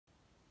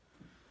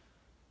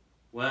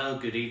Well,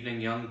 good evening,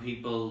 young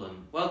people,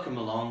 and welcome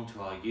along to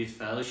our youth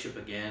fellowship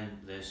again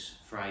this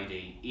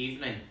Friday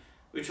evening.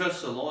 We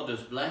trust the Lord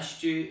has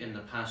blessed you in the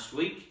past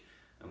week,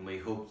 and we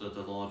hope that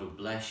the Lord will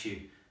bless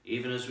you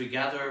even as we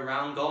gather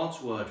around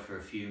God's word for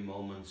a few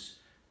moments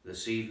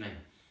this evening.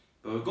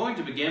 But we're going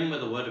to begin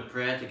with a word of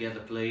prayer together,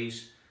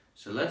 please.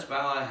 So let's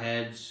bow our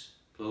heads,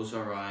 close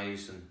our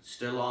eyes, and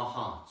still our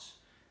hearts,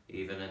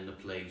 even in the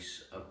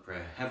place of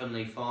prayer.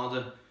 Heavenly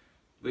Father,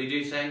 we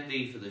do thank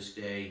Thee for this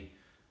day.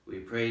 We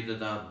pray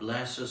that Thou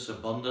bless us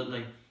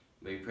abundantly.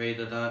 We pray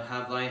that Thou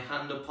have Thy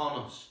hand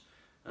upon us.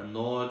 And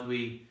Lord,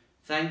 we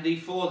thank Thee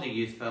for the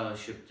youth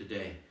fellowship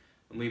today.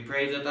 And we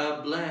pray that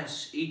Thou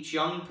bless each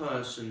young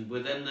person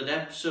within the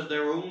depths of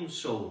their own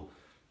soul.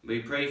 We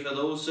pray for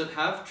those that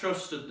have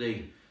trusted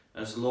Thee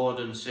as Lord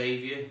and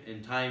Saviour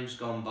in times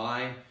gone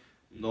by.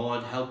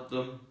 Lord, help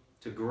them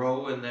to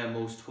grow in their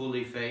most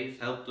holy faith.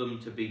 Help them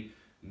to be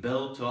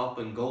built up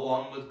and go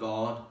on with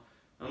God.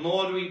 And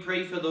Lord, we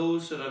pray for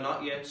those that are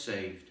not yet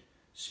saved.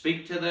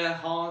 Speak to their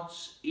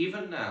hearts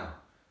even now.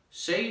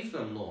 Save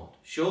them, Lord.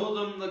 Show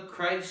them that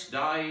Christ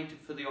died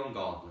for the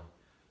ungodly.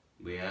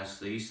 We ask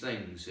these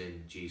things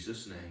in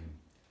Jesus' name.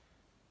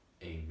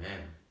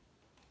 Amen.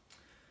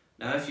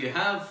 Now, if you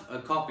have a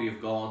copy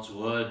of God's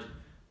Word,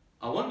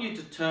 I want you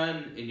to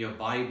turn in your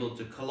Bible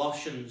to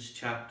Colossians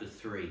chapter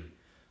 3.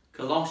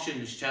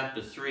 Colossians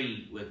chapter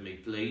 3 with me,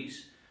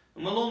 please.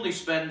 And we'll only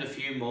spend a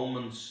few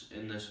moments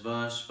in this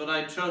verse, but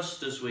I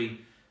trust as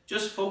we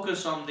just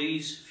focus on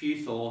these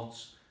few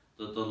thoughts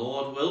that the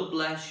Lord will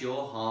bless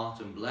your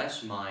heart and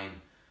bless mine,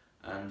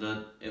 and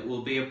that it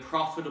will be a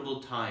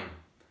profitable time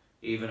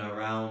even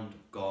around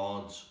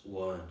God's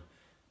Word.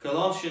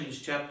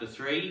 Colossians chapter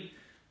 3,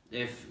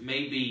 if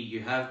maybe you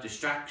have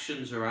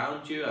distractions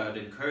around you, I would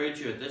encourage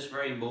you at this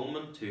very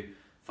moment to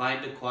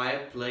find a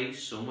quiet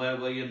place, somewhere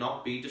where you'll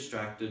not be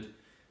distracted.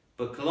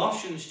 But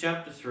Colossians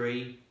chapter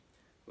 3,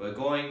 we're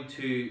going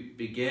to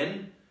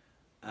begin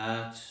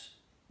at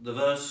the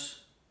verse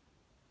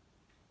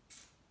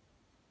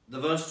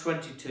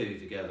 22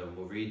 together, and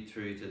we'll read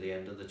through to the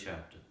end of the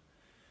chapter.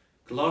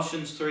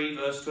 Colossians 3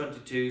 verse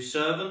 22,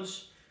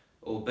 Servants,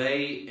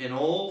 obey in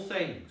all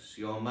things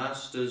your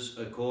masters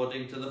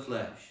according to the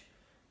flesh,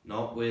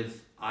 not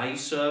with eye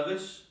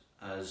service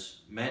as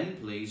men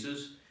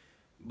pleasers,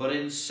 but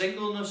in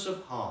singleness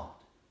of heart,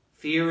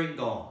 fearing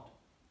God.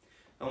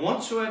 And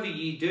whatsoever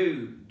ye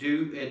do,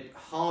 do it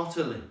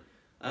heartily,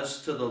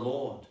 as to the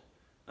Lord,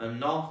 and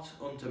not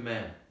unto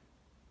men,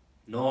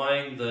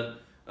 knowing that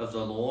of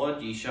the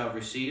Lord ye shall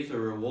receive the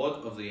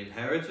reward of the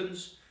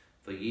inheritance,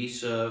 for ye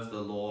serve the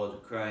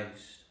Lord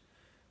Christ.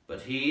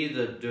 But he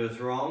that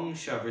doeth wrong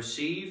shall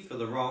receive for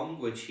the wrong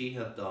which he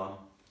hath done,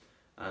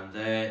 and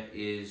there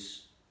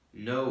is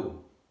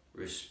no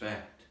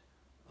respect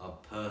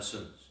of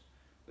persons.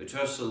 We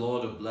trust the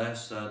Lord will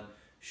bless that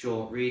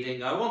short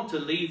reading. I want to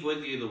leave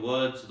with you the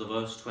words of the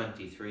verse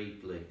 23,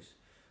 please.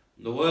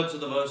 The words of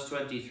the verse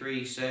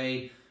 23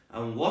 say,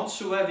 And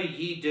whatsoever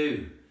ye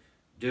do,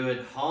 do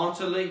it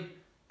heartily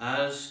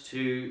as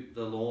to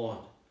the Lord,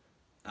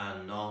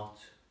 and not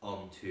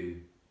unto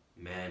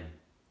men.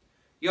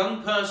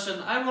 Young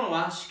person, I want to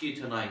ask you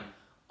tonight,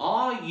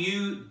 are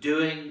you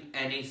doing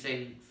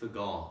anything for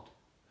God?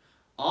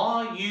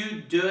 Are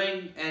you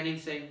doing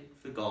anything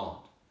for God?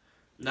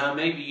 Now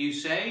maybe you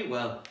say,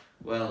 well,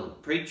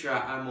 preacher,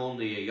 I'm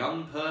only a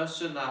young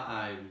person.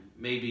 I'm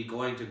maybe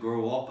going to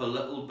grow up a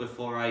little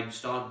before I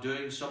start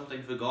doing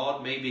something for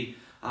God. Maybe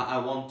I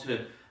want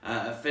to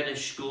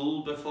finish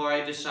school before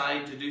I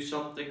decide to do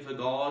something for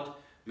God.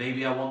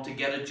 Maybe I want to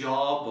get a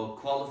job or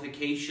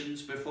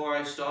qualifications before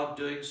I start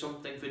doing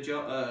something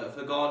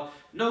for God.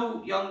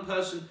 No, young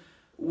person,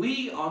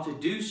 we are to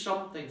do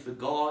something for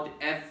God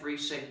every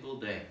single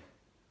day.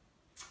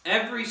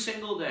 Every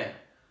single day.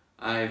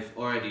 I've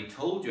already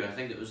told you, I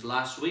think it was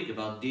last week,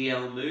 about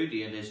D.L.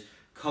 Moody and his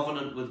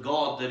covenant with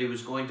God, that he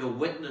was going to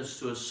witness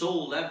to a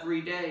soul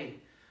every day.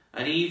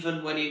 And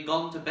even when he'd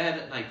gone to bed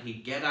at night,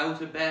 he'd get out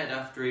of bed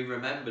after he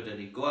remembered, and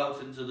he'd go out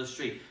into the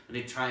street and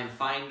he'd try and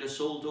find a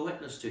soul to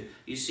witness to.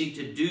 You see,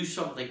 to do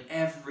something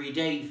every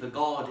day for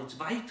God, it's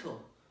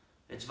vital.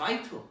 It's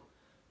vital.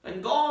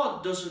 And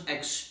God doesn't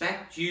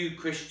expect you,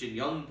 Christian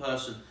young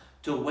person,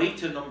 to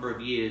wait a number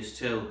of years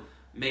till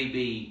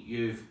maybe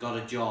you've got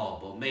a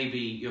job, or maybe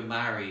you're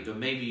married, or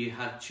maybe you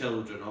have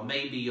children, or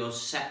maybe you're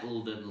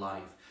settled in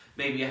life.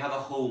 Maybe you have a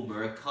home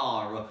or a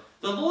car. Or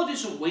the Lord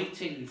isn't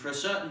waiting for a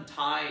certain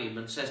time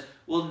and says,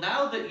 well,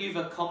 now that you've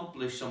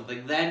accomplished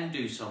something, then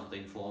do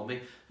something for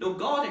me. No,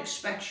 God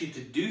expects you to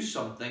do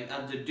something,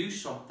 and to do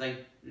something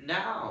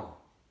now.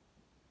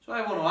 So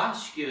I want to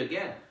ask you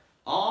again,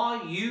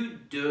 are you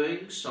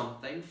doing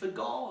something for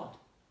God?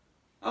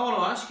 I want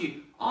to ask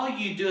you, are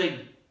you doing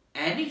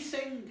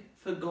anything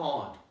for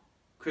God,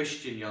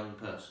 Christian young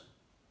person?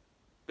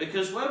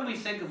 Because when we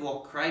think of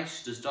what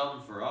Christ has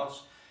done for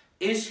us,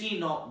 is he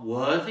not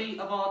worthy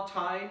of our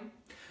time?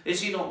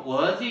 Is he not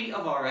worthy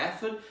of our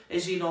effort?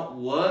 Is he not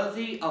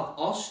worthy of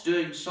us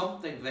doing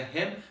something for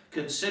him,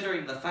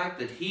 considering the fact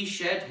that he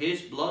shed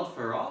his blood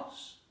for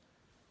us?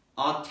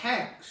 Our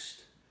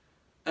text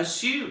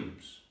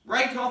assumes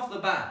right off the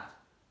bat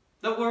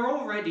that we're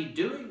already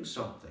doing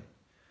something.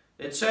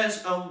 It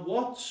says, and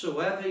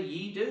whatsoever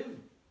ye do.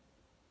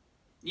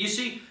 You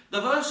see,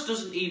 the verse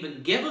doesn't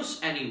even give us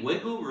any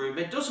wiggle room.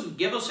 It doesn't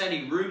give us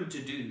any room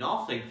to do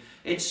nothing.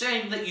 It's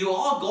saying that you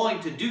are going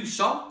to do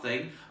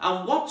something,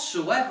 and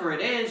whatsoever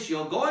it is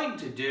you're going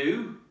to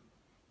do,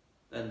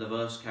 then the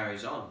verse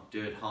carries on.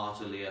 Do it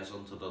heartily as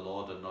unto the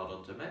Lord and not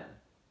unto men.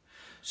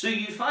 So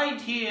you find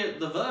here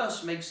the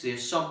verse makes the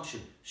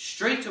assumption,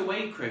 straight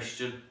away,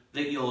 Christian,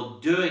 that you're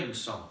doing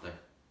something.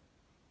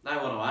 Now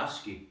I want to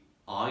ask you,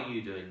 are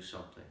you doing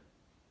something?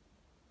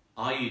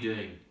 Are you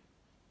doing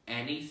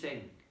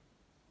anything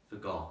for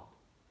God?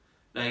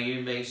 Now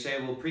you may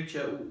say, well,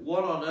 preacher,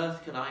 what on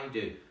earth can I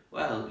do?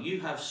 Well, you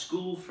have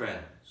school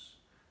friends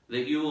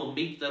that you will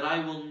meet that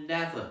I will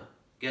never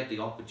get the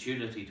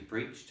opportunity to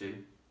preach to.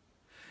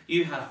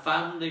 You have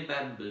family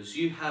members,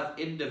 you have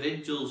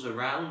individuals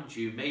around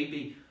you,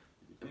 maybe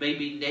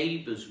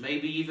neighbours,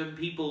 maybe even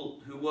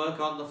people who work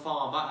on the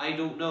farm, I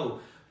don't know.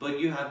 But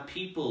you have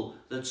people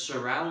that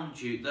surround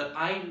you that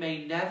I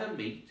may never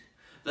meet,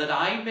 that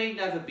I may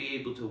never be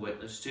able to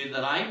witness to,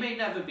 that I may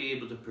never be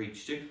able to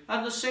preach to.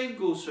 And the same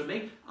goes for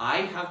me. I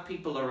have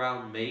people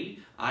around me,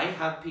 I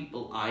have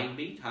people I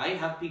meet, I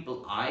have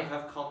people I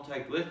have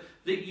contact with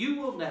that you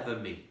will never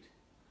meet.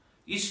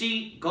 You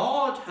see,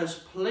 God has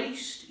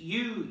placed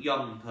you,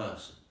 young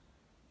person,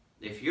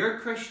 if you're a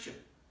Christian,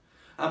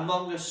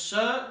 among a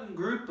certain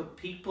group of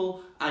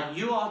people, and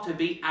you are to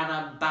be an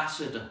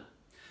ambassador,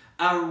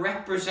 a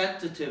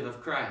representative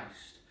of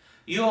Christ.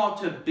 You are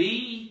to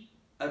be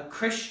a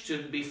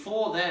Christian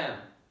before them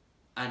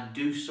and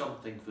do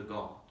something for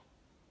God.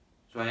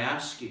 So I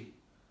ask you,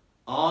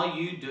 are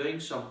you doing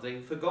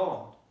something for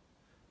God?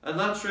 And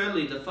that's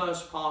really the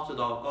first part of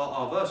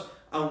our verse.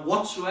 And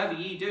whatsoever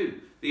ye do,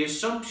 the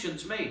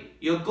assumption's made,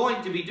 you're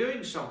going to be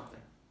doing something.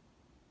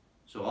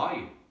 So are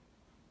you?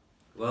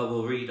 Well,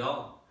 we'll read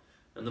on.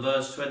 And the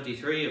verse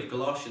 23 of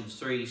Colossians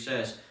 3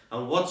 says,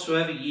 and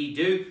whatsoever ye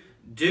do,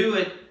 do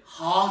it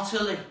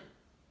heartily.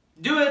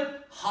 Do it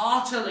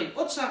heartily.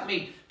 What's that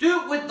mean?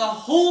 Do it with the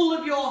whole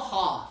of your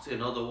heart,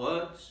 in other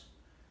words.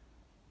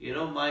 You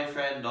know, my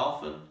friend,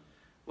 often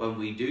when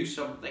we do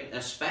something,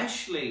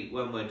 especially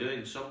when we're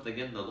doing something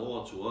in the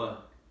Lord's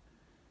work,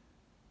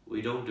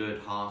 we don't do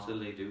it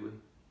heartily, do we?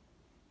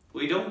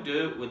 We don't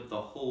do it with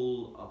the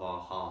whole of our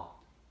heart.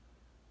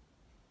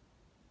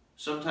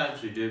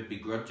 Sometimes we do it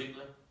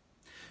begrudgingly.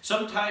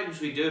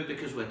 Sometimes we do it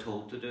because we're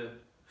told to do it.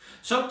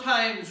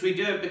 Sometimes we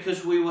do it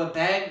because we were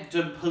begged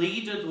and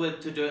pleaded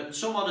with to do it, and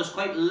someone has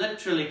quite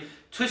literally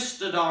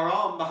twisted our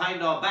arm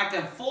behind our back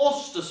and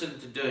forced us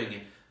into doing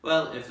it.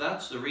 Well, if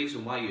that's the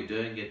reason why you're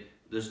doing it,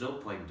 there's no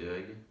point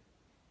doing it.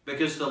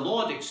 Because the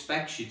Lord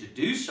expects you to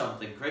do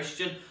something,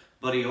 Christian,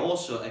 but He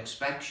also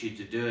expects you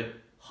to do it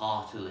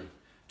heartily.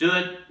 Do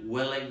it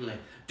willingly.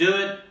 Do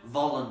it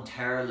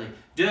voluntarily.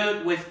 Do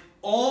it with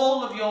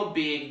all of your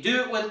being.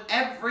 Do it with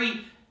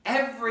every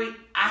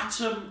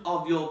atom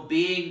of your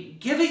being.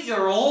 Give it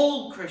your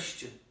all,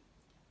 Christian.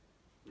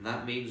 And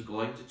that means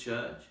going to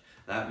church.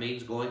 That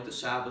means going to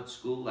Sabbath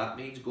school. That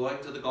means going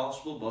to the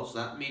gospel bus.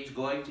 That means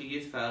going to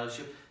youth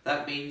fellowship.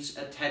 That means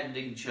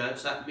attending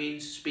church. That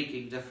means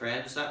speaking to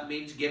friends. That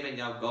means giving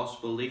out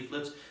gospel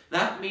leaflets.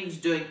 That means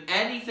doing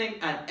anything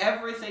and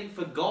everything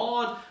for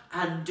God,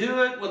 and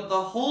do it with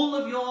the whole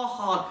of your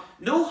heart.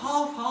 No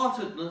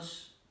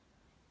half-heartedness,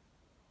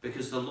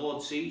 because the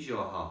Lord sees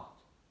your heart.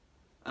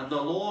 And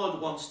the Lord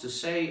wants to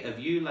say of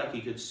you, like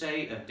He could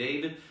say of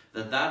David,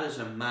 that that is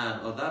a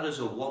man, or that is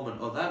a woman,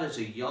 or that is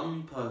a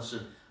young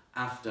person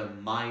after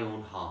my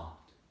own heart.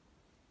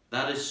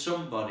 That is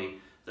somebody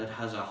that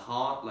has a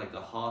heart like the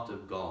heart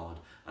of God,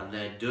 and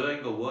they're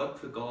doing a work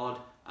for God,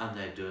 and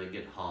they're doing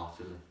it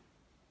heartily.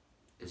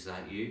 Is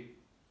that you?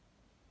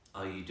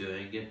 Are you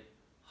doing it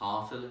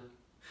heartily?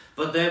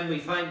 But then we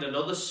find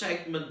another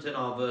segment in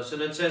our verse,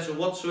 and it says, and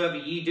whatsoever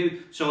ye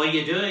do. So are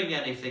you doing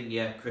anything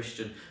yet,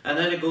 Christian? And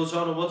then it goes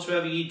on, and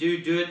whatsoever ye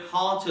do, do it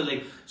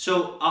heartily.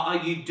 So are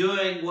you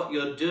doing what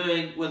you're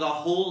doing with a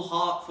whole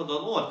heart for the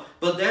Lord?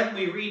 But then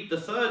we read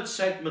the third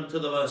segment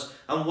of the verse,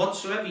 and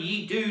whatsoever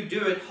ye do,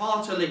 do it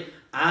heartily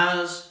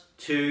as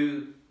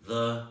to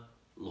the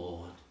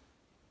Lord.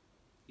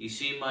 You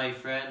see, my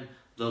friend,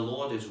 the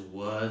Lord is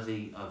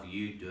worthy of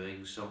you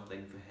doing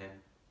something for Him.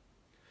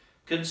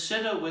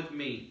 Consider with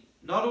me,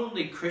 not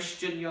only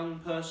Christian young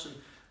person,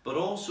 but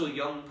also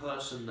young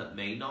person that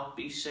may not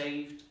be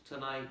saved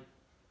tonight.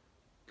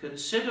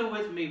 Consider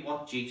with me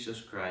what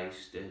Jesus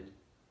Christ did.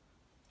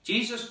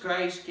 Jesus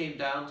Christ came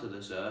down to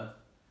this earth.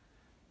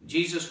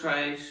 Jesus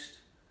Christ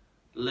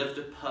lived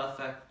a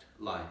perfect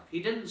life.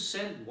 He didn't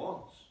sin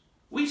once.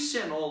 We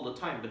sin all the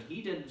time, but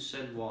He didn't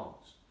sin once.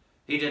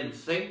 He didn't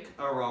think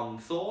a wrong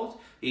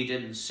thought. He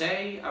didn't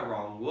say a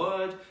wrong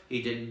word.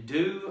 He didn't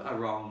do a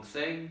wrong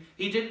thing.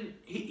 He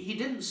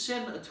didn't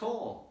sin at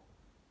all.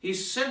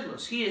 He's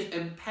sinless. He is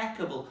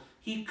impeccable.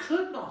 He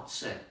could not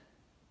sin.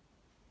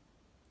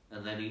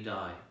 And then He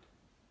died.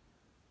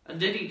 And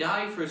did He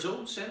die for His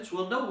own sins?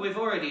 Well, no, we've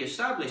already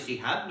established He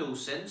had no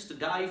sins to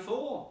die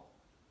for.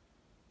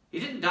 He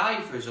didn't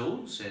die for his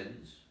own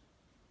sins.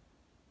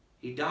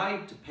 He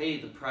died to pay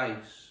the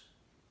price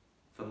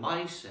for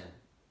my sin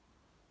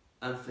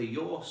and for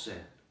your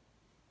sin.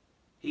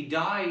 He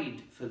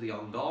died for the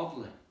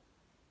ungodly.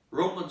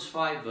 Romans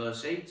 5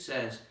 verse 8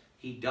 says,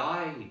 he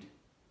died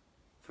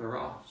for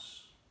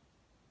us.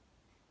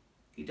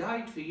 He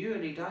died for you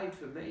and he died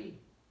for me.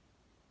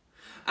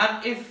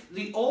 And if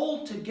the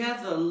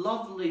altogether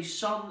lovely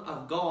Son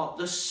of God,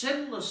 the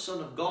sinless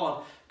Son of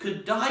God,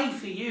 could die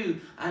for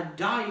you and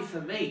die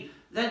for me,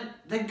 then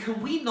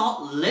can we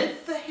not live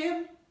for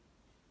him?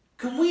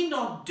 Can we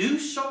not do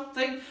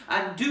something,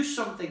 and do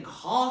something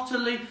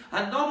heartily,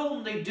 and not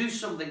only do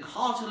something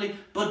heartily,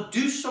 but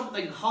do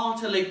something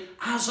heartily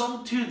as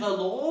unto the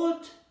Lord?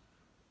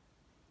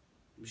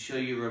 I'm sure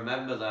you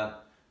remember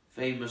that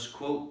famous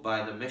quote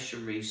by the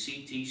missionary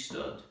C.T.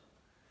 Studd.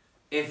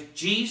 If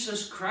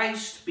Jesus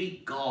Christ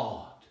be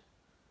God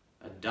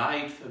and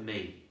died for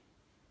me,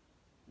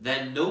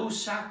 then no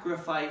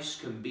sacrifice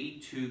can be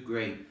too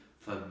great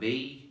for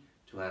me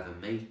to ever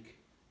make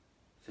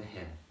for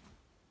him.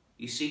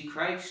 You see,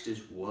 Christ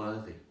is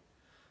worthy.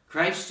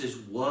 Christ is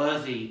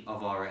worthy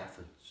of our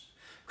efforts.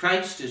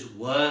 Christ is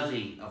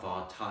worthy of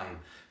our time.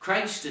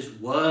 Christ is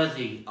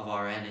worthy of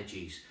our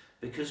energies,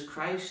 because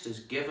Christ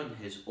has given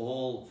his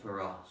all for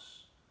us.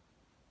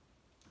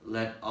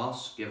 Let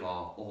us give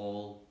our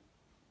all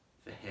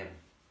for him.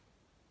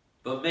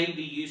 But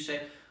maybe you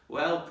say,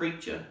 well,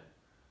 preacher,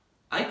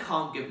 I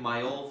can't give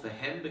my all for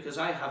him because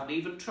I haven't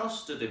even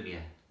trusted him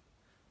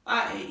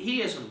yet.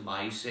 He isn't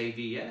my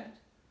Saviour yet.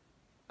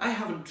 I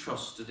haven't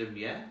trusted him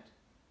yet.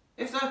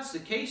 If that's the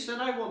case,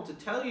 then I want to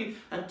tell you,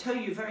 and tell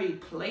you very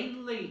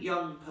plainly,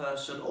 young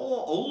person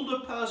or older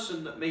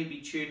person that may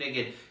be tuning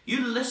in,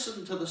 you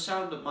listen to the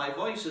sound of my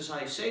voice as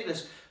I say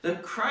this,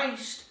 that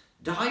Christ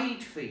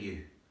died for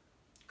you.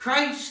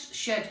 Christ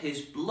shed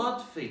his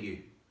blood for you.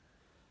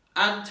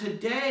 And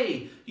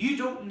today, you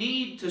don't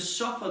need to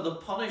suffer the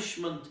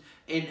punishment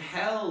in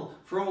hell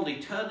for all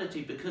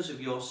eternity because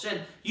of your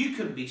sin. You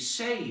can be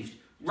saved.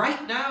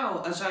 Right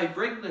now, as I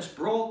bring this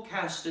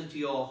broadcast into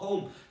your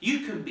home,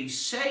 you can be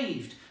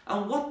saved.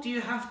 And what do you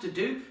have to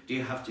do? Do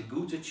you have to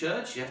go to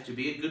church? Do you have to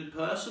be a good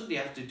person? Do you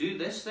have to do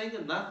this thing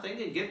and that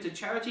thing and give to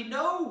charity?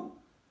 No.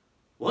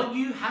 What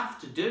you have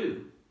to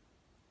do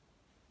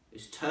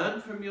is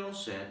turn from your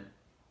sin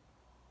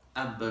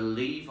and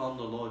believe on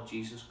the Lord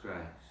Jesus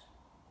Christ.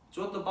 That's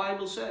what the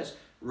Bible says.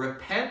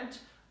 Repent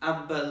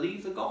and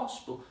believe the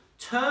gospel.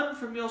 Turn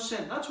from your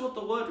sin. That's what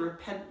the word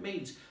repent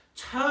means.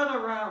 Turn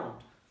around.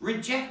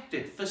 Reject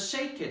it,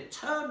 forsake it,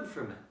 turn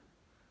from it.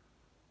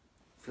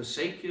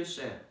 Forsake your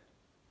sin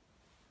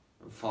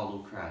and follow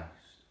Christ.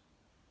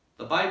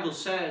 The Bible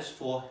says,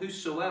 for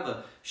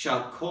whosoever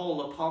shall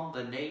call upon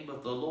the name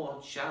of the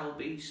Lord shall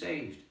be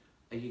saved.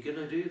 Are you going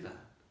to do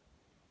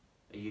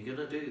that? Are you going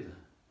to do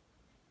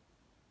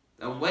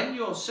that? And when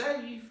you're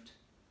saved,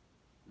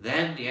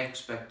 then the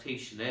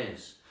expectation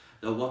is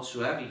that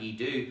whatsoever ye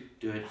do,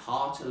 do it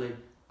heartily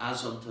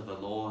as unto the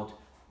Lord.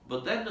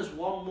 But then there's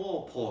one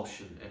more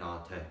portion in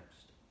our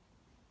text.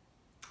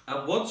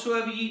 And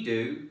whatsoever ye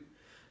do,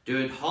 do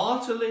it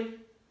heartily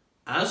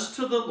as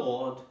to the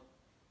Lord,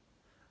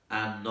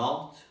 and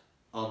not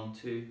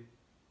unto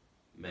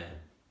men.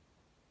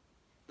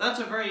 That's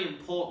a very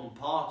important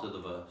part of the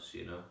verse,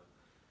 you know.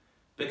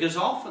 Because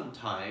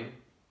oftentimes,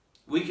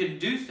 we can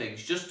do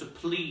things just to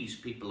please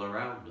people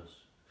around us.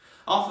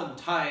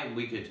 Oftentimes,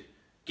 we could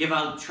give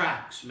out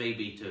tracts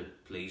maybe to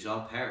please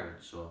our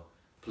parents or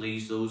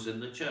please those in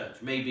the church.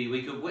 Maybe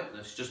we could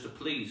witness just to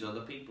please other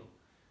people.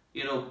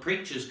 You know,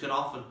 preachers can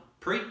often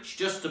preach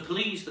just to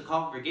please the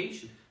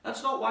congregation.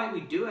 That's not why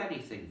we do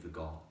anything for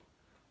God.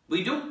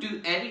 We don't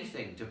do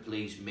anything to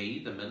please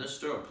me, the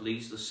minister, or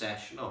please the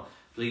session, or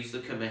please the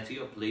committee,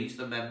 or please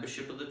the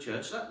membership of the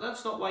church.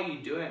 That's not why you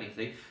do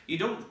anything. You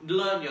don't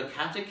learn your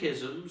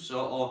catechisms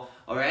or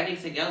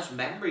anything else,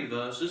 memory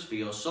verses for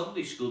your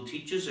Sunday school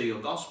teachers or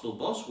your gospel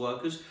bus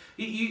workers.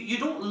 You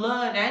don't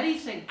learn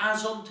anything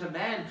as unto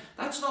men.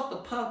 That's not the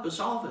purpose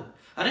of it.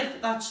 And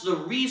if that's the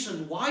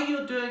reason why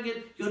you're doing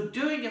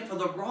it for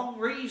the wrong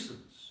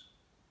reasons.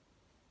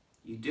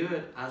 You do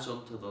it as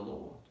unto the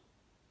Lord.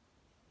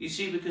 You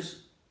see,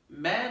 because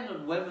men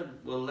and women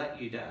will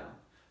let you down.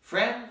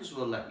 Friends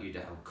will let you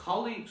down.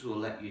 Colleagues will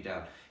let you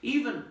down.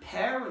 Even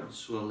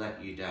parents will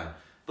let you down.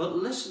 But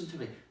listen to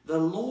me, the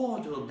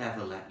Lord will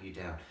never let you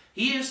down.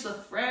 He is the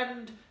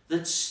friend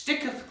that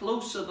sticketh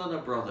closer than a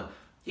brother.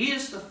 He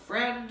is the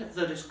friend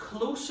that is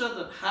closer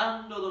than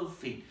hand or than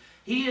feet.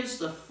 He is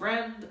the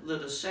friend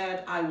that has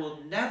said, I will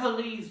never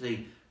leave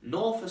thee,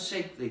 nor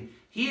forsake thee.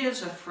 He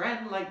is a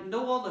friend like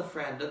no other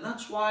friend. And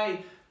that's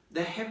why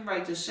the hymn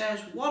writer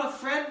says, what a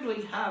friend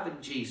we have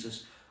in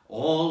Jesus.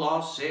 All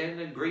our sin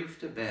and grief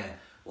to bear.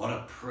 What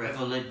a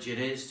privilege it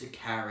is to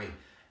carry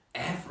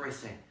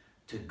everything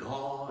to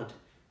God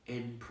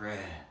in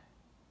prayer.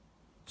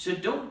 So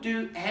don't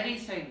do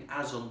anything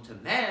as unto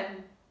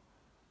men.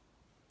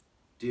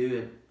 Do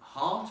it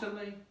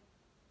heartily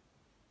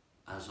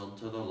as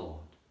unto the Lord.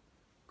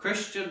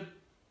 Christian,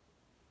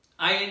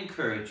 I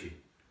encourage you,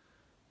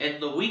 in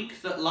the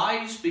week that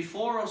lies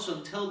before us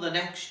until the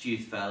next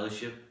youth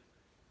fellowship,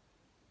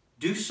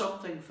 do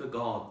something for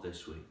God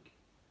this week.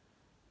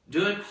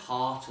 Do it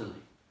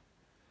heartily.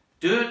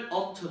 Do it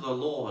unto the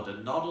Lord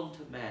and not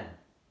unto men.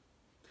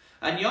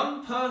 And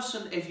young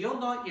person, if you're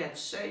not yet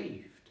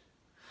saved,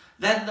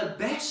 then the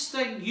best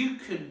thing you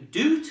can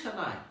do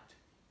tonight,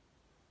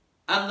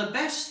 and the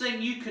best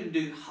thing you can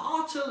do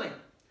heartily,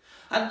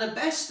 and the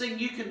best thing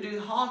you can do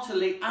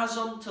heartily as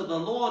unto the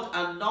Lord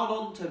and not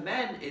unto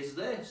men is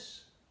this.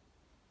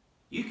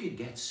 You can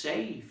get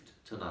saved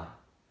tonight.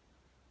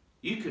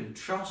 You can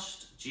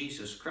trust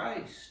Jesus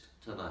Christ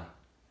tonight.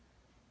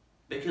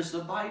 Because the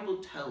Bible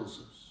tells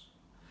us,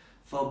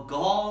 for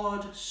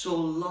God so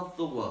loved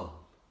the world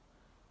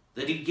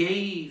that he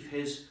gave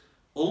his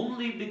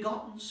only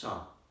begotten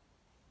Son,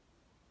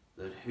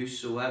 that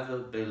whosoever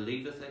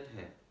believeth in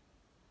him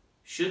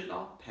should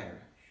not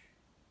perish,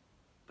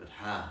 but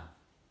have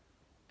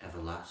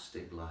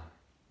everlasting life.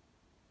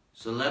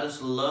 So let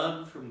us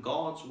learn from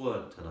God's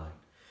word tonight.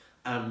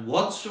 And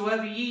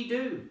whatsoever ye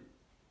do,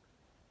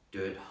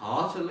 do it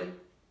heartily,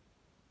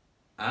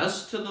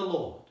 as to the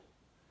Lord,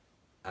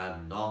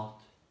 and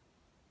not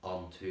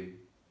unto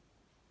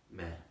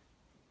men.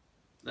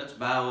 Let's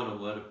bow in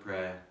a word of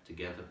prayer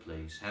together,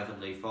 please.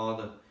 Heavenly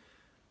Father,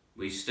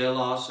 we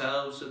still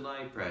ourselves in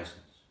thy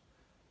presence.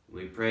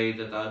 We pray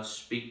that thou'd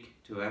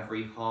speak to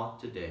every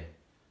heart today.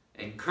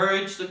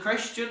 Encourage the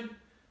Christian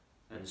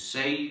and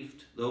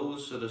save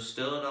those that are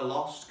still in a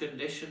lost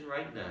condition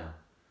right now.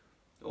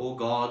 Oh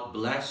God,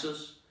 bless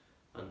us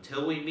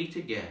until we meet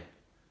again.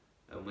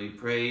 And we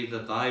pray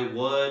that thy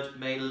word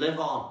may live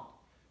on,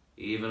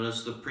 even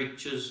as the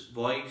preacher's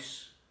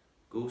voice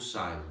goes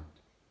silent.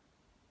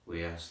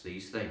 We ask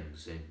these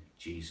things in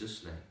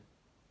Jesus' name.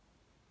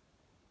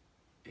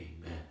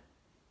 Amen.